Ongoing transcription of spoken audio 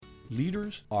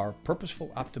Leaders are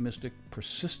purposeful, optimistic,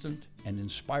 persistent, and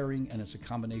inspiring, and it's a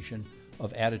combination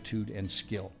of attitude and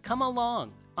skill. Come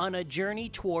along on a journey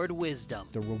toward wisdom.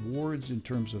 The rewards in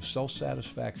terms of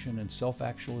self-satisfaction and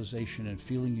self-actualization and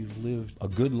feeling you've lived a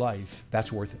good life,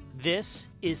 that's worth it. This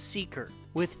is Seeker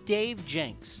with Dave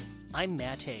Jenks. I'm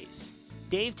Matt Hayes.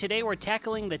 Dave, today we're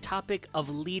tackling the topic of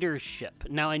leadership.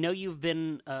 Now, I know you've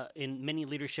been in many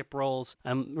leadership roles.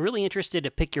 I'm really interested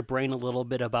to pick your brain a little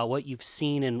bit about what you've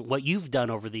seen and what you've done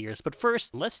over the years. But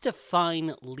first, let's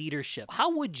define leadership.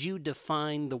 How would you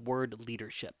define the word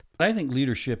leadership? I think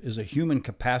leadership is a human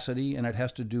capacity, and it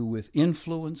has to do with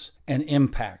influence and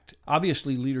impact.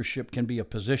 Obviously, leadership can be a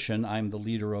position. I'm the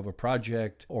leader of a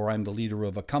project, or I'm the leader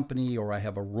of a company, or I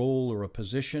have a role or a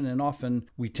position. And often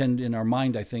we tend in our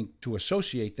mind, I think, to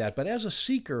associate that. But as a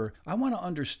seeker, I want to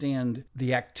understand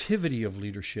the activity of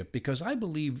leadership, because I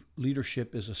believe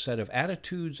leadership is a set of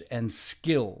attitudes and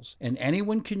skills, and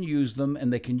anyone can use them,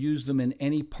 and they can use them in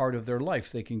any part of their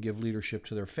life. They can give leadership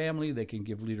to their family. They can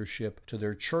give leadership to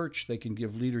their church. They can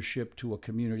give leadership to a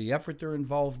community effort they're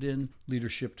involved in,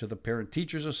 leadership to the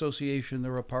Parent-Teachers Association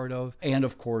they're a part of, and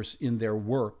of course in their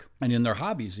work and in their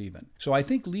hobbies even. So I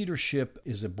think leadership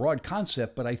is a broad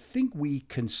concept, but I think we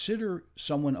consider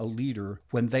someone a leader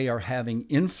when they are having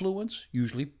influence,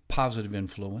 usually positive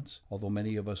influence, although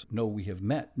many of us know we have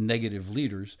met negative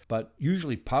leaders, but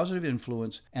usually positive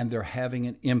influence, and they're having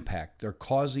an impact. They're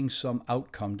causing some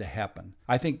outcome to happen.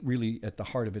 I think really at the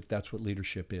heart of it, that's what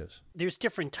leadership is. There's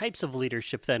different types of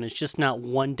leadership then. It's just not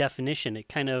one definition. It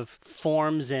kind of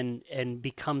forms and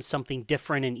becomes something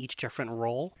different in each different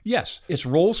role. Yes, it's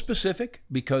role specific,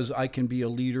 because I can be a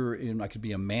leader I could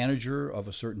be a manager of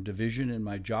a certain division in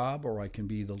my job, or I can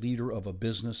be the leader of a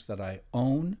business that I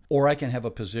own, or I can have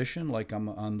a position like I'm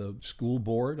on the school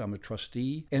board, I'm a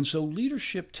trustee. And so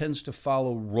leadership tends to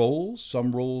follow roles.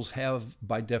 Some roles have,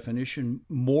 by definition,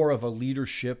 more of a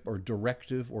leadership or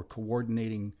directive or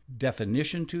coordinating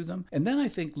definition to them. And then I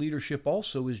think leadership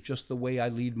also is just the way I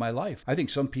lead my life. I think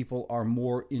some people are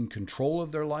more in control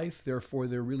of their life, therefore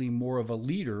they're really more of a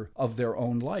leader of their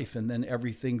own life. And then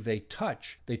everything they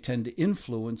touch, they tend to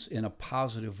influence in a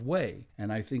positive way.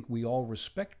 And I think we all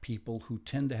respect people who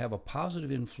tend to have a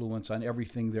positive influence on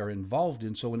everything they're involved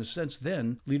in. So in a sense,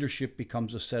 then leadership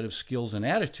becomes a set of skills and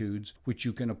attitudes which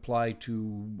you can apply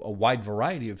to a wide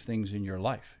variety of things in your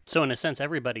life. So in a sense,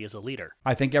 everybody is a leader.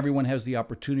 I think everyone has the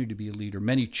opportunity to be a leader.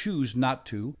 Many choose not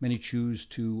to. Many choose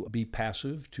to be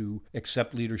passive, to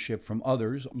accept leadership from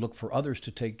others, look for others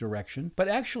to take direction. But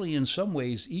actually, in some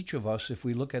ways, each of us, if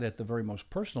we look at it at the very most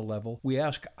personal level, we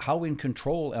ask, how in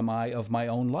control am I of my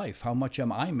own life? How much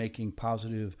am I making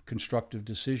positive, constructive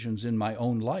decisions in my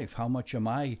own life? How much am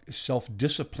I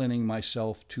self-disciplining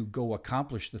myself to go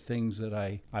accomplish the things that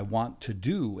I want to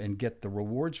do and get the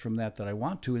rewards from that I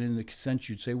want to? And in a sense,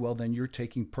 you'd say, well, then you're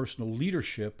taking personal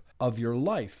leadership of your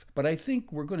life. But I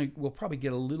think we'll probably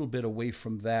get a little bit away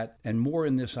from that and more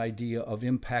in this idea of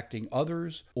impacting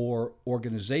others or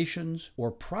organizations or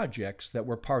projects that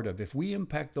we're part of. If we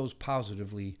impact those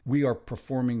positively, we are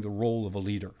performing the role of a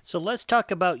leader. So let's talk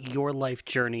about your life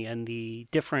journey and the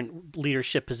different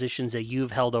leadership positions that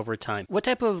you've held over time. What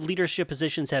type of leadership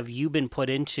positions have you been put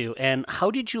into, and how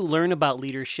did you learn about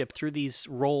leadership through these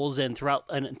roles and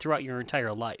throughout your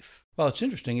entire life? Well, it's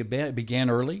interesting. It began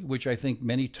early, which I think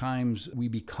many times we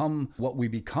become what we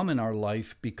become in our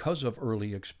life because of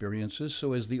early experiences.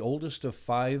 So as the oldest of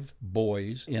 5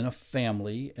 boys in a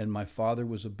family, and my father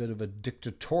was a bit of a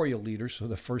dictatorial leader, so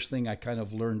the first thing I kind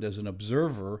of learned as an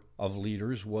observer of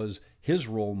leaders was his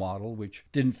role model, which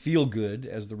didn't feel good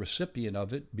as the recipient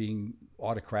of it, being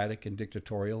autocratic and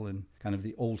dictatorial and kind of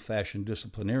the old-fashioned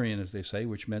disciplinarian, as they say,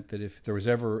 which meant that if there was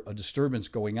ever a disturbance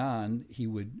going on, he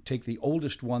would take the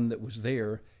oldest one that was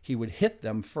there, he would hit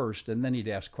them first, and then he'd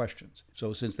ask questions.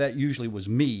 So since that usually was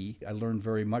me, I learned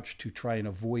very much to try and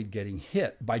avoid getting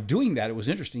hit. By doing that, it was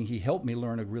interesting. He helped me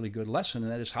learn a really good lesson,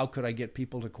 and that is, how could I get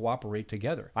people to cooperate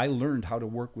together? I learned how to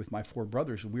work with my 4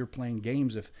 brothers. We were playing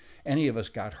games. If any of us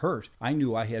got hurt, I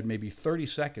knew I had maybe 30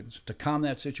 seconds to calm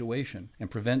that situation and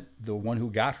prevent the one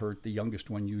who got hurt, the youngest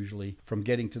one usually, from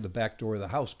getting to the back door of the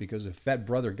house. Because if that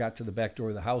brother got to the back door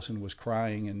of the house and was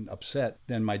crying and upset,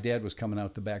 then my dad was coming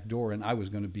out the back door and I was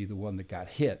going to be the one that got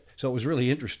hit. So it was really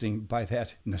interesting. By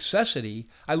that necessity,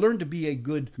 I learned to be a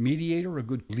good mediator, a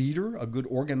good leader, a good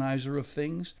organizer of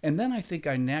things. And then I think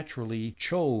I naturally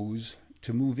chose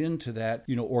to move into that,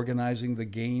 organizing the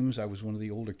games. I was one of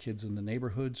the older kids in the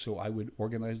neighborhood, so I would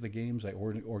organize the games. I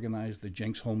organized the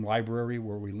Jenks Home Library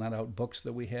where we lent out books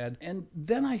that we had. And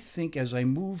then I think as I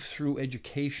moved through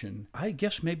education, I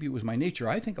guess maybe it was my nature.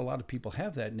 I think a lot of people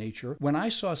have that nature. When I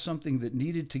saw something that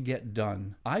needed to get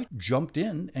done, I jumped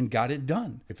in and got it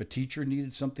done. If a teacher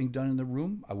needed something done in the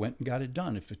room, I went and got it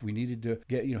done. If we needed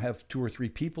to have 2 or 3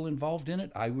 people involved in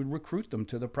it, I would recruit them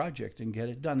to the project and get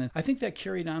it done. And I think that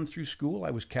carried on through school.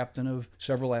 I was captain of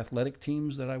several athletic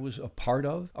teams that I was a part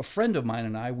of. A friend of mine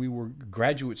and I, we were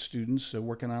graduate students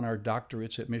working on our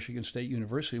doctorates at Michigan State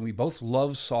University, and we both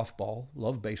loved softball,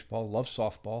 loved baseball, loved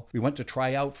softball. We went to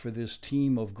try out for this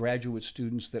team of graduate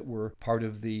students that were part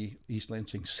of the East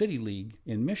Lansing City League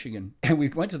in Michigan. And we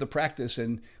went to the practice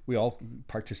and we all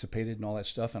participated and all that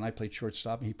stuff. And I played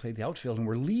shortstop and he played the outfield, and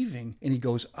we're leaving. And he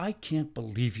goes, "I can't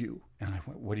believe you." And I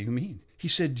went, "What do you mean?" He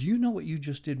said, "Do you know what you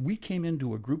just did? We came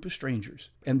into a group of strangers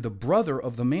and the brother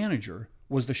of the manager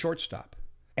was the shortstop.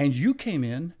 And you came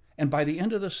in, and by the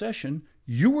end of the session,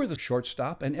 you were the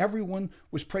shortstop and everyone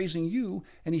was praising you."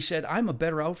 And he said, "I'm a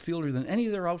better outfielder than any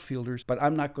of their outfielders, but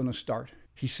I'm not going to start."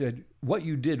 He said, "What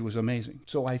you did was amazing."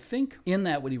 So I think in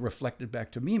that, what he reflected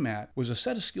back to me, Matt, was a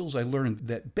set of skills I learned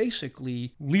that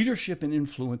basically leadership and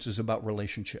influence is about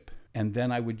relationship. And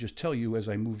then I would just tell you, as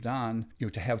I moved on,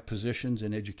 to have positions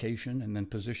in education and then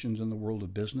positions in the world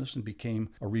of business, and became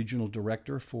a regional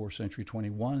director for Century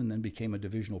 21, and then became a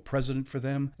divisional president for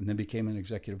them, and then became an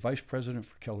executive vice president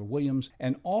for Keller Williams,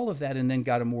 and all of that, and then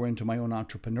got more into my own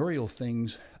entrepreneurial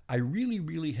things. I really,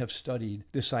 really have studied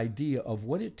this idea of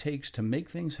what it takes to make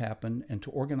things happen and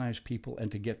to organize people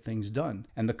and to get things done.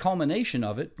 And the culmination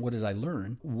of it, what did I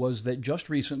learn, was that just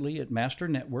recently at Master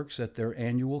Networks at their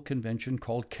annual convention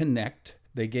called Connect,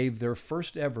 they gave their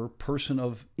first ever Person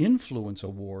of Influence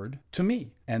award to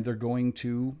me. And they're going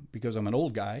to, because I'm an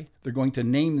old guy, they're going to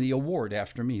name the award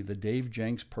after me, the Dave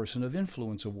Jenks Person of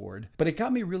Influence Award. But it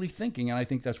got me really thinking, and I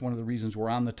think that's one of the reasons we're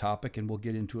on the topic, and we'll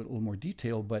get into it in a little more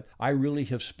detail. But I really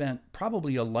have spent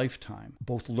probably a lifetime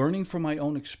both learning from my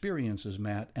own experiences,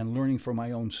 Matt, and learning from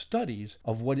my own studies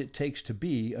of what it takes to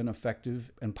be an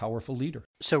effective and powerful leader.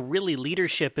 So really,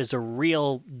 leadership is a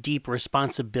real deep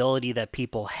responsibility that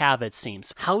people have, it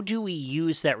seems. How do we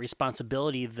use that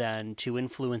responsibility then to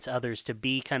influence others to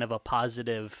be kind of a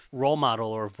positive role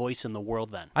model or voice in the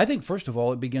world then? I think, first of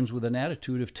all, it begins with an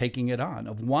attitude of taking it on,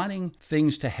 of wanting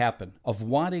things to happen, of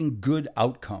wanting good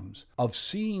outcomes, of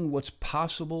seeing what's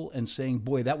possible and saying,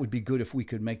 boy, that would be good if we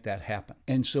could make that happen.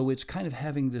 And so it's kind of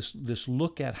having this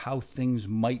look at how things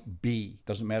might be.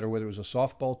 Doesn't matter whether it was a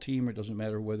softball team, or it doesn't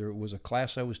matter whether it was a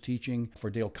class I was teaching for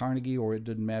Dale Carnegie, or it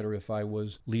didn't matter if I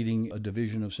was leading a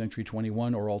division of Century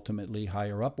 21 or ultimately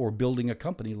higher up, or building a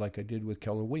company like I did with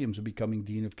Keller Williams and becoming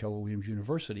dean of Keller Williams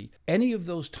University. Any of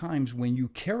those times when you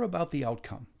care about the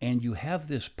outcome and you have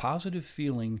this positive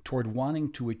feeling toward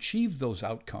wanting to achieve those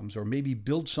outcomes, or maybe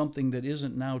build something that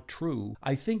isn't now true,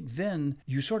 I think then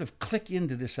you sort of click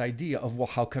into this idea of, well,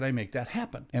 how could I make that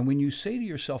happen? And when you say to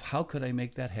yourself, how could I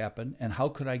make that happen? And how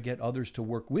could I get others to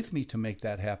work with me to make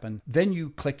that happen? Then you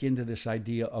click into this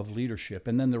idea of leadership.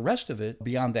 And then the rest of it,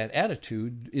 beyond that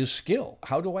attitude, is skill.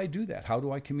 How do I do that? How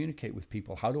do I communicate with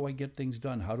people? How do I get things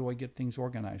done? How do I get things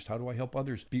organized? How do I help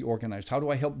others be organized? How do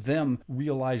I help them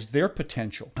realize their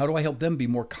potential? How do I help them be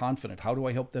more confident? How do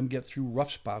I help them get through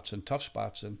rough spots and tough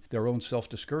spots and their own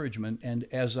self-discouragement? And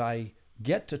as I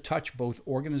get to touch both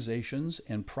organizations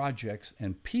and projects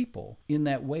and people in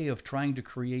that way of trying to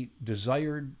create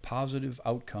desired positive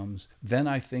outcomes, then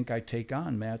I think I take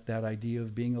on, Matt, that idea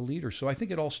of being a leader. So I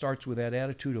think it all starts with that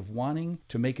attitude of wanting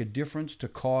to make a difference, to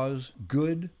cause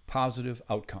good, positive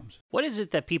outcomes. What is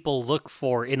it that people look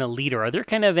for in a leader? Are there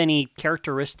kind of any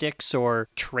characteristics or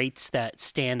traits that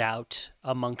stand out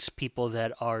amongst people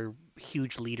that are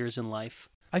huge leaders in life?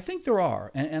 I think there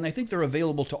are, and I think they're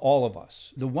available to all of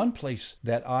us. The one place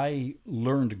that I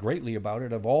learned greatly about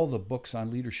it, of all the books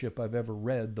on leadership I've ever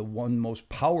read, the one most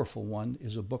powerful one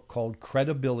is a book called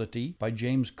Credibility by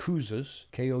James Kouzes,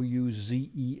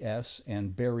 Kouzes,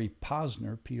 and Barry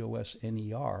Posner,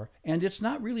 Posner. And it's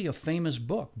not really a famous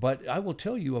book, but I will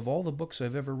tell you, of all the books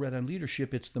I've ever read on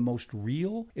leadership, it's the most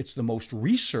real, it's the most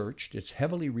researched, it's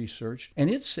heavily researched, and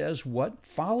it says what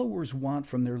followers want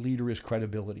from their leader is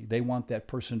credibility. They want that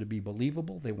person person to be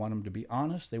believable. They want them to be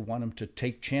honest. They want them to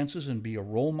take chances and be a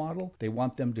role model. They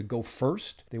want them to go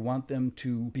first. They want them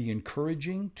to be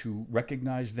encouraging, to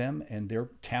recognize them and their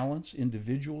talents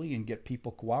individually and get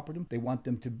people cooperative. They want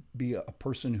them to be a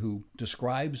person who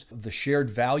describes the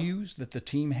shared values that the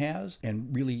team has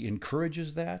and really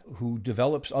encourages that, who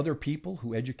develops other people,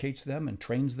 who educates them and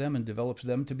trains them and develops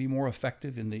them to be more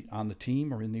effective on the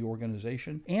team or in the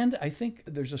organization. And I think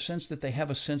there's a sense that they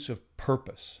have a sense of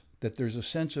purpose, that there's a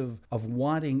sense of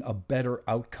wanting a better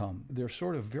outcome. They're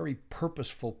sort of very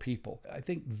purposeful people. I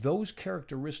think those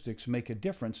characteristics make a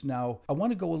difference. Now, I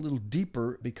want to go a little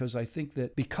deeper because I think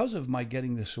that because of my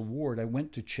getting this award, I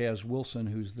went to Chaz Wilson,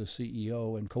 who's the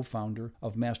CEO and co-founder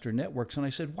of Master Networks, and I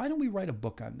said, why don't we write a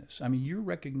book on this? I mean, you're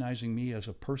recognizing me as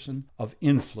a person of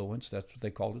influence. That's what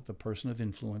they called it, the Person of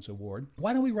Influence Award.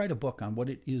 Why don't we write a book on what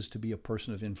it is to be a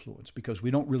person of influence? Because we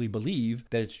don't really believe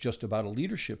that it's just about a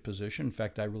leadership position. In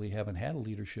fact, I really haven't had a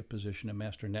leadership position at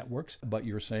Master Networks, but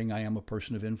you're saying I am a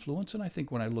person of influence. And I think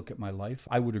when I look at my life,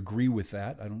 I would agree with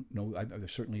that. I don't know. I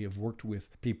certainly have worked with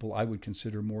people I would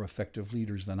consider more effective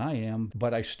leaders than I am,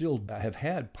 but I still have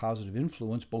had positive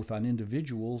influence both on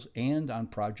individuals and on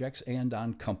projects and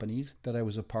on companies that I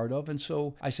was a part of. And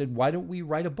so I said, why don't we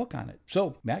write a book on it?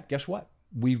 So, Matt, guess what?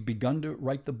 We've begun to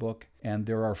write the book, and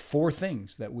there are 4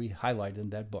 things that we highlight in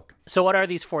that book. So what are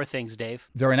these 4 things, Dave?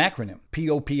 They're an acronym,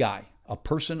 POPI. A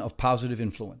person of positive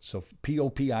influence. So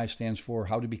POPI stands for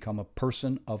how to become a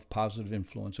person of positive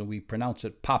influence. And we pronounce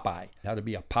it Popeye, how to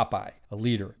be a Popeye, a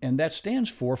leader. And that stands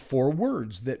for 4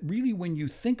 words that really, when you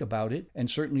think about it, and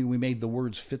certainly we made the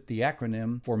words fit the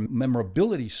acronym for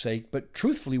memorability's sake, but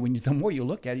truthfully, the more you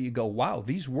look at it, you go, wow,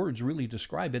 these words really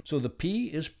describe it. So the P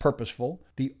is purposeful,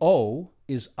 the O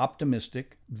is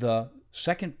optimistic, the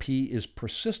second P is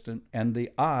persistent, and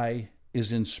the I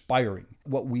is inspiring.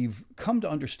 What we've come to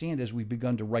understand as we've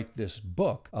begun to write this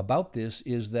book about this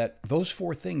is that those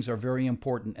 4 things are very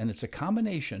important, and it's a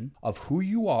combination of who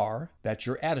you are, that's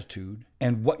your attitude,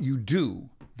 and what you do,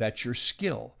 that's your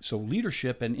skill. So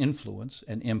leadership and influence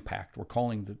and impact, we're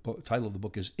calling the title of the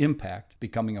book is Impact,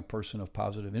 Becoming a Person of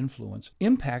Positive Influence.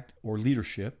 Impact or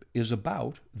leadership is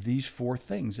about these 4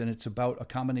 things, and it's about a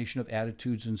combination of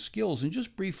attitudes and skills. And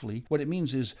just briefly, what it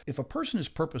means is if a person is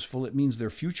purposeful, it means they're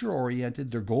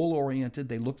future-oriented, they're goal-oriented,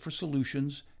 they look for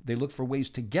solutions, they look for ways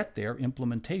to get there,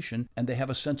 implementation, and they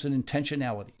have a sense of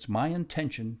intentionality. It's my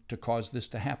intention to cause this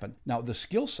to happen. Now, the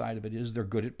skill side of it is they're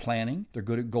good at planning, they're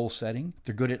good at goal setting,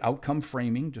 they're good at outcome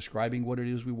framing, describing what it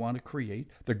is we want to create,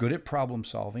 they're good at problem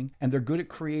solving, and they're good at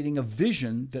creating a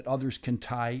vision that others can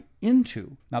tie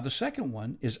into. Now, the second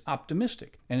one is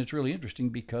optimistic. And it's really interesting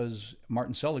because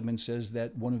Martin Seligman says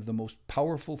that one of the most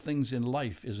powerful things in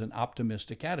life is an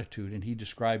optimistic attitude. And he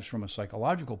describes from a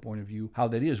psychological point of view how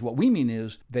that is. What we mean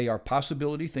is they are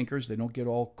possibility thinkers. They don't get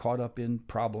all caught up in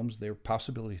problems. They're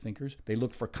possibility thinkers. They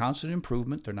look for constant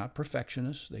improvement. They're not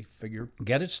perfectionists. They figure,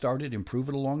 get it started, improve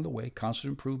it along the way.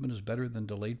 Constant improvement is better than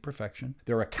delayed perfection.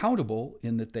 They're accountable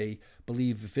in that they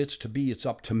believe if it's to be, it's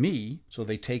up to me. So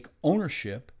they take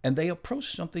ownership and they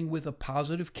approach something with a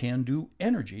positive can-do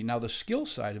energy. Now, the skill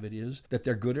side of it is that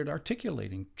they're good at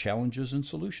articulating challenges and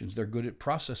solutions. They're good at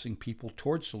processing people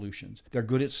towards solutions. They're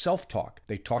good at self-talk.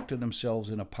 They talk to themselves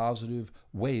in a positive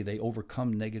way. They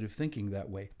overcome negative thinking that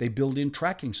way. They build in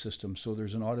tracking systems, so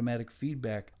there's an automatic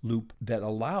feedback loop that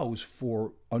allows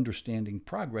for understanding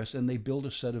progress, and they build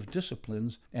a set of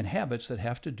disciplines and habits that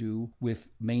have to do with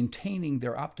maintaining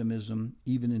their optimism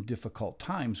even in difficult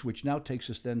times, which now takes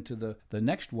us then to the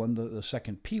next one, the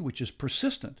second P, which is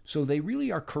persistent. So they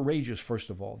really are courageous, first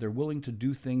of all. They're willing to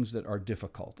do things that are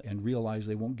difficult and realize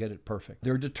they won't get it perfect.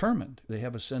 They're determined. They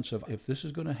have a sense of, if this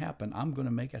is going to happen, I'm going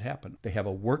to make it happen. They have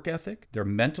a work ethic. They're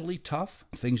mentally tough.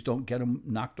 Things don't get them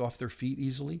knocked off their feet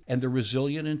easily. And they're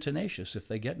resilient and tenacious. If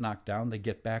they get knocked down, they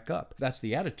get back up. That's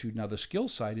the attitude. Now, the skill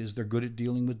side is they're good at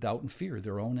dealing with doubt and fear,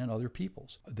 their own and other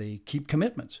people's. They keep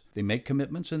commitments. They make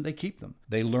commitments and they keep them.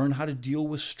 They learn how to deal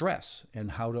with stress and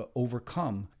how to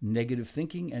overcome negative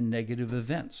thinking and negative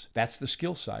events. That's the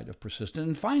skill side of persistent.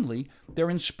 And finally, they're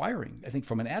inspiring. I think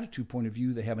from an attitude point of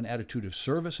view, they have an attitude of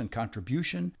service and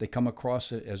contribution. They come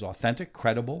across as authentic,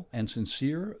 credible, and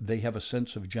sincere. They have a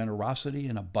sense of generosity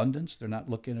and abundance. They're not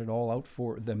looking it all out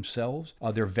for themselves.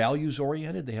 They're values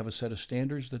oriented. They have a set of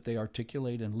standards that they articulate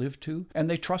emulate and live to, and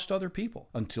they trust other people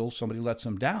until somebody lets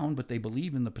them down, but they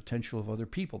believe in the potential of other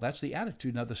people. That's the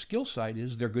attitude. Now, the skill side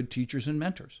is they're good teachers and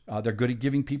mentors. They're good at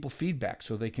giving people feedback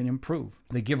so they can improve.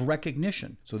 They give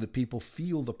recognition so that people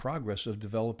feel the progress of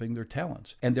developing their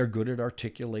talents. And they're good at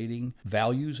articulating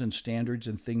values and standards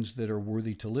and things that are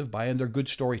worthy to live by, and they're good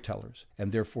storytellers,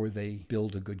 and therefore they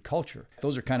build a good culture.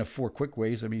 Those are kind of 4 quick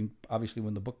ways. I mean, obviously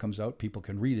when the book comes out, people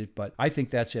can read it, but I think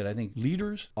that's it. I think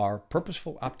leaders are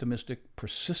purposeful, optimistic,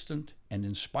 persistent, and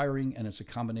inspiring, and it's a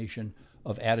combination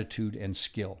of attitude and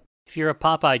skill. If you're a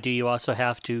Popeye, do you also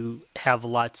have to have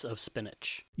lots of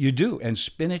spinach? You do, and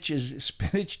spinach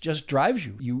just drives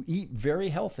you. You eat very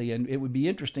healthy, and it would be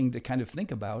interesting to kind of think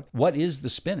about what is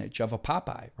the spinach of a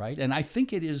Popeye, right? And I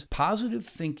think it is positive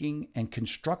thinking and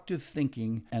constructive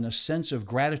thinking and a sense of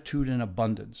gratitude and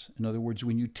abundance. In other words,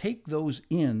 when you take those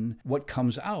in, what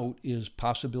comes out is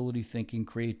possibility thinking,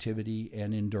 creativity,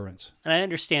 and endurance. And I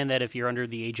understand that if you're under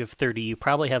the age of 30, you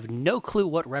probably have no clue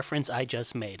what reference I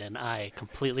just made, and I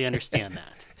completely understand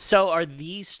that. So are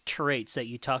these traits that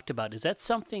you talked about, is that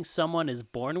something someone is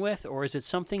born with, or is it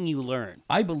something you learn?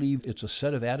 I believe it's a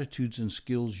set of attitudes and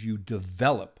skills you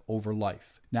develop over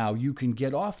life. Now, you can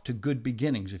get off to good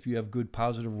beginnings if you have good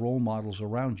positive role models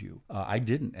around you. I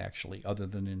didn't actually, other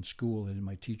than in school and in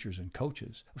my teachers and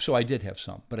coaches. So I did have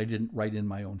some, but I didn't right in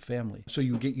my own family. So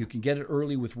you can get it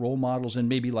early with role models, and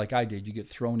maybe like I did, you get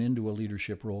thrown into a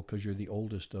leadership role because you're the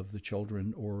oldest of the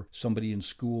children, or somebody in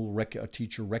school, a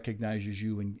teacher recognizes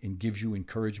you and gives you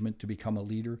encouragement to become a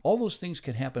leader. All those things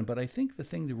can happen, but I think the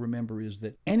thing to remember is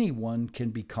that anyone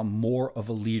can become more of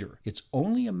a leader. It's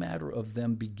only a matter of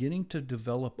them beginning to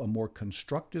develop a more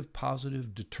constructive,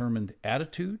 positive, determined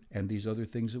attitude, and these other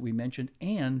things that we mentioned,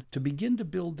 and to begin to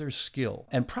build their skill.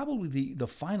 And probably the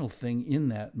final thing in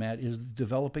that, Matt, is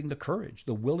developing the courage,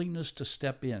 the willingness to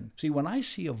step in. See, when I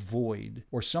see a void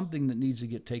or something that needs to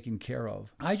get taken care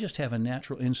of, I just have a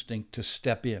natural instinct to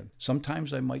step in.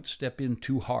 Sometimes I might step in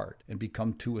too hard and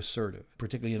become too assertive,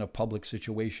 particularly in a public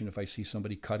situation. If I see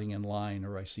somebody cutting in line,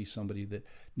 or I see somebody that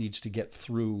needs to get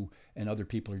through and other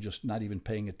people are just not even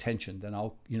paying attention, then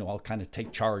I'll kind of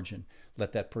take charge and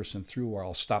let that person through, or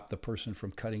I'll stop the person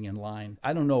from cutting in line.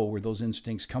 I don't know where those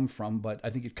instincts come from, but I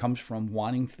think it comes from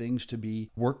wanting things to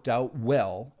be worked out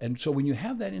well. And so when you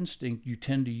have that instinct, you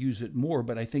tend to use it more.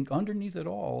 But I think underneath it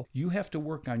all, you have to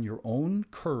work on your own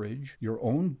courage, your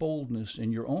own boldness,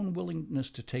 and your own willingness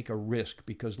to take a risk,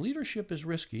 because leadership is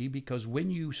risky. Because when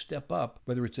you step up,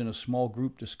 whether it's in a small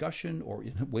group discussion or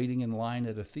waiting in line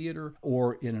at a theater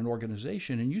or in an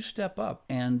organization, and you step up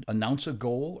and announce a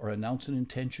goal or announce an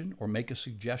intention or make a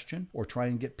suggestion or try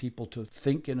and get people to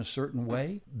think in a certain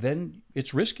way, then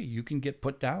it's risky. You can get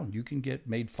put down. You can get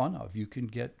made fun of. You can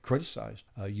get criticized.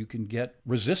 You can get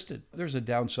resisted. There's a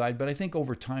downside, but I think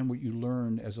over time what you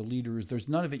learn as a leader is there's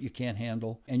none of it you can't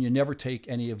handle, and you never take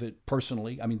any of it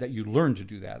personally. I mean, that you learn to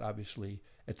do that, obviously.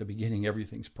 At the beginning,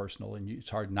 everything's personal, and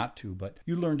it's hard not to, but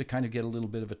you learn to kind of get a little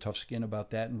bit of a tough skin about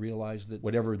that and realize that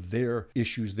whatever their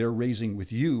issues they're raising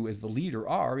with you as the leader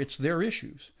are, it's their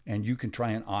issues. And you can try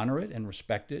and honor it and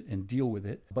respect it and deal with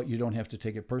it, but you don't have to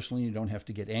take it personally. You don't have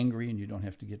to get angry, and you don't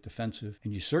have to get defensive,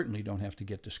 and you certainly don't have to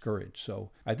get discouraged. So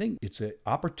I think it's an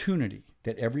opportunity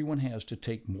that everyone has to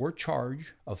take more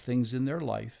charge of things in their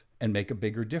life and make a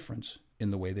bigger difference in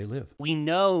the way they live. We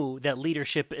know that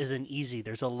leadership isn't easy.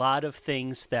 There's a lot of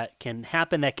things that can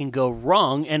happen that can go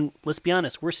wrong. And let's be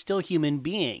honest, we're still human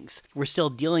beings. We're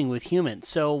still dealing with humans.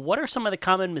 So what are some of the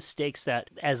common mistakes that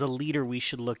as a leader we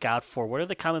should look out for? What are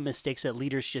the common mistakes that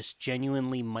leaders just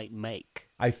genuinely might make?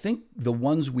 I think the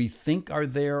ones we think are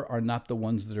there are not the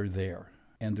ones that are there.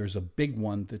 And there's a big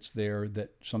one that's there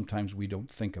that sometimes we don't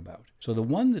think about. So the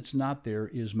one that's not there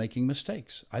is making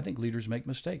mistakes. I think leaders make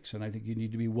mistakes, and I think you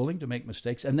need to be willing to make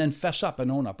mistakes and then fess up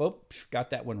and own up. Oh, got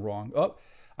that one wrong. Oh,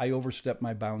 I overstepped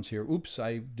my bounds here. Oops,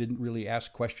 I didn't really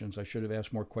ask questions. I should have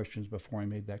asked more questions before I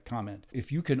made that comment.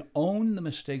 If you can own the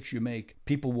mistakes you make,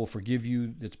 people will forgive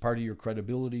you. It's part of your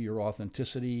credibility, your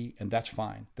authenticity, and that's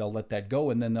fine. They'll let that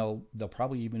go, and then they'll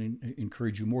probably even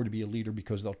encourage you more to be a leader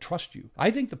because they'll trust you.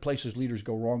 I think the places leaders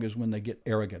go wrong is when they get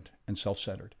arrogant and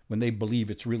self-centered, when they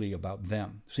believe it's really about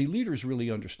them. See, leaders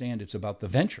really understand it's about the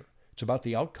venture. It's about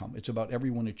the outcome. It's about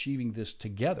everyone achieving this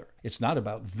together. It's not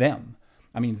about them.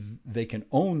 I mean, they can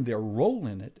own their role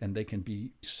in it, and they can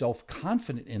be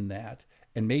self-confident in that.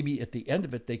 And maybe at the end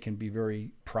of it, they can be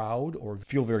very proud or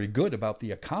feel very good about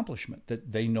the accomplishment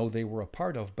that they know they were a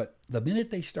part of. But the minute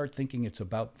they start thinking it's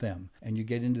about them, and you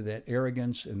get into that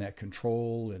arrogance and that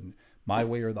control and my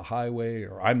way or the highway,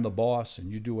 or I'm the boss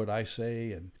and you do what I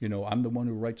say, and I'm the one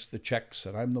who writes the checks,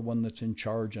 and I'm the one that's in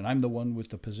charge, and I'm the one with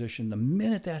the position. The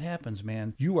minute that happens,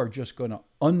 man, you are just going to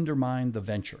undermine the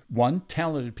venture. One,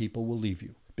 talented people will leave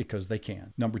you because they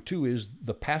can. Number two is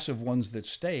the passive ones that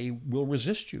stay will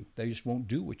resist you. They just won't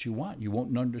do what you want. You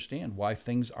won't understand why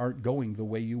things aren't going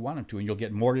the way you want them to, and you'll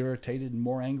get more irritated and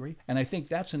more angry. And I think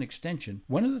that's an extension.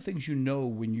 One of the things you know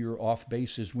when you're off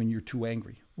base is when you're too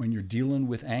angry. When you're dealing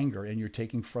with anger and you're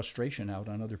taking frustration out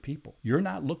on other people. You're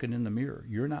not looking in the mirror.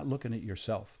 You're not looking at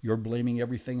yourself. You're blaming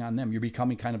everything on them. You're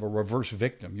becoming kind of a reverse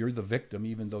victim. You're the victim,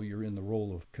 even though you're in the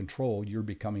role of control. You're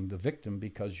becoming the victim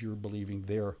because you're believing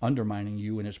they're undermining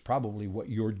you, and it's probably what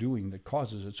you're doing that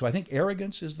causes it. So I think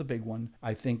arrogance is the big one.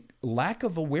 I think lack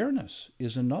of awareness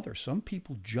is another. Some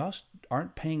people just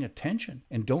aren't paying attention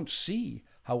and don't see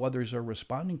how others are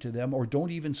responding to them, or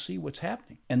don't even see what's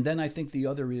happening. And then I think the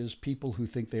other is people who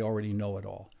think they already know it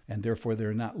all, and therefore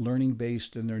they're not learning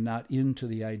based, and they're not into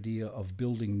the idea of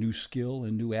building new skill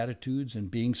and new attitudes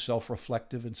and being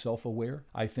self-reflective and self-aware.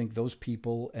 I think those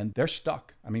people, and they're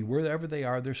stuck. I mean, wherever they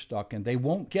are, they're stuck, and they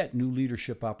won't get new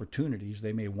leadership opportunities.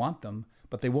 They may want them,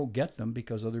 but they won't get them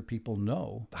because other people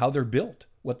know how they're built,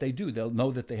 what they do. They'll know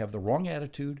that they have the wrong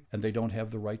attitude and they don't have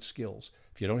the right skills.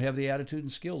 If you don't have the attitude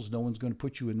and skills, no one's going to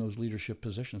put you in those leadership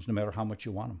positions, no matter how much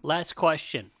you want them. Last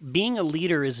question. Being a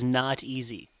leader is not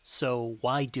easy. So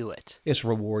why do it? It's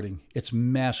rewarding. It's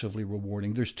massively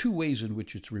rewarding. There's two ways in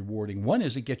which it's rewarding. One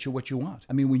is it gets you what you want.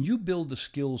 I mean, when you build the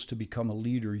skills to become a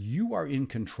leader, you are in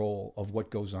control of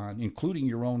what goes on, including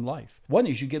your own life. One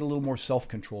is you get a little more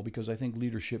self-control, because I think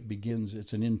leadership begins,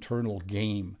 it's an internal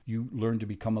game. You learn to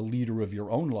become a leader of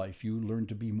your own life. You learn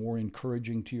to be more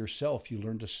encouraging to yourself. You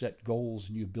learn to set goals,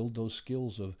 and you build those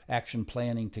skills of action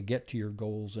planning to get to your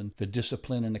goals, and the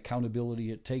discipline and accountability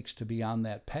it takes to be on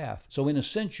that path. So in a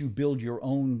sense, you build your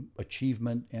own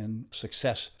achievement and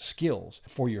success skills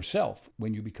for yourself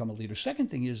when you become a leader. Second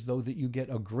thing is, though, that you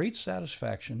get a great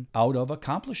satisfaction out of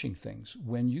accomplishing things.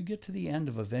 When you get to the end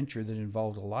of a venture that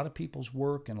involved a lot of people's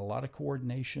work and a lot of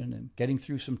coordination and getting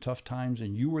through some tough times,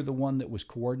 and you were the one that was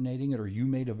coordinating it, or you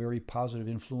made a very positive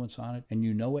influence on it, and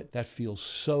you know it, that feels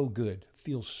so good.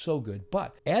 Feels so good.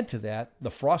 But add to that the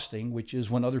frosting, which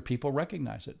is when other people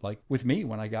recognize it. Like with me,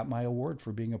 when I got my award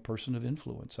for being a person of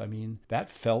influence. I mean, that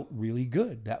felt really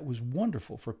good. That was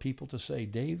wonderful for people to say,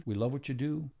 Dave, we love what you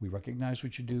do. We recognize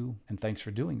what you do. And thanks for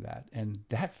doing that. And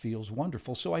that feels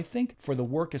wonderful. So I think for the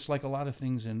work, it's like a lot of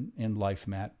things in life,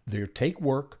 Matt. They take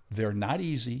work. They're not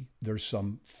easy. There's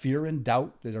some fear and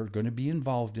doubt that are going to be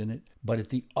involved in it. But at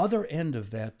the other end of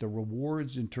that, the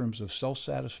rewards in terms of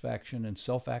self-satisfaction and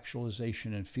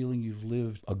self-actualization and feeling you've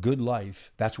lived a good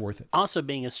life, that's worth it. Also,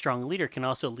 being a strong leader can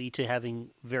also lead to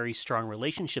having very strong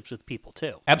relationships with people,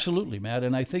 too. Absolutely, Matt.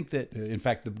 And I think that, in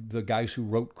fact, the guys who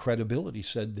wrote Credibility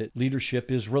said that leadership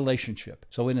is relationship.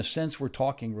 So in a sense, we're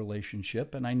talking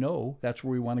relationship, and I know that's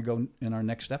where we want to go in our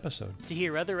next episode. To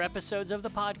hear other episodes of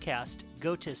the podcast,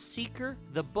 go to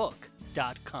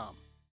seekerthebook.com.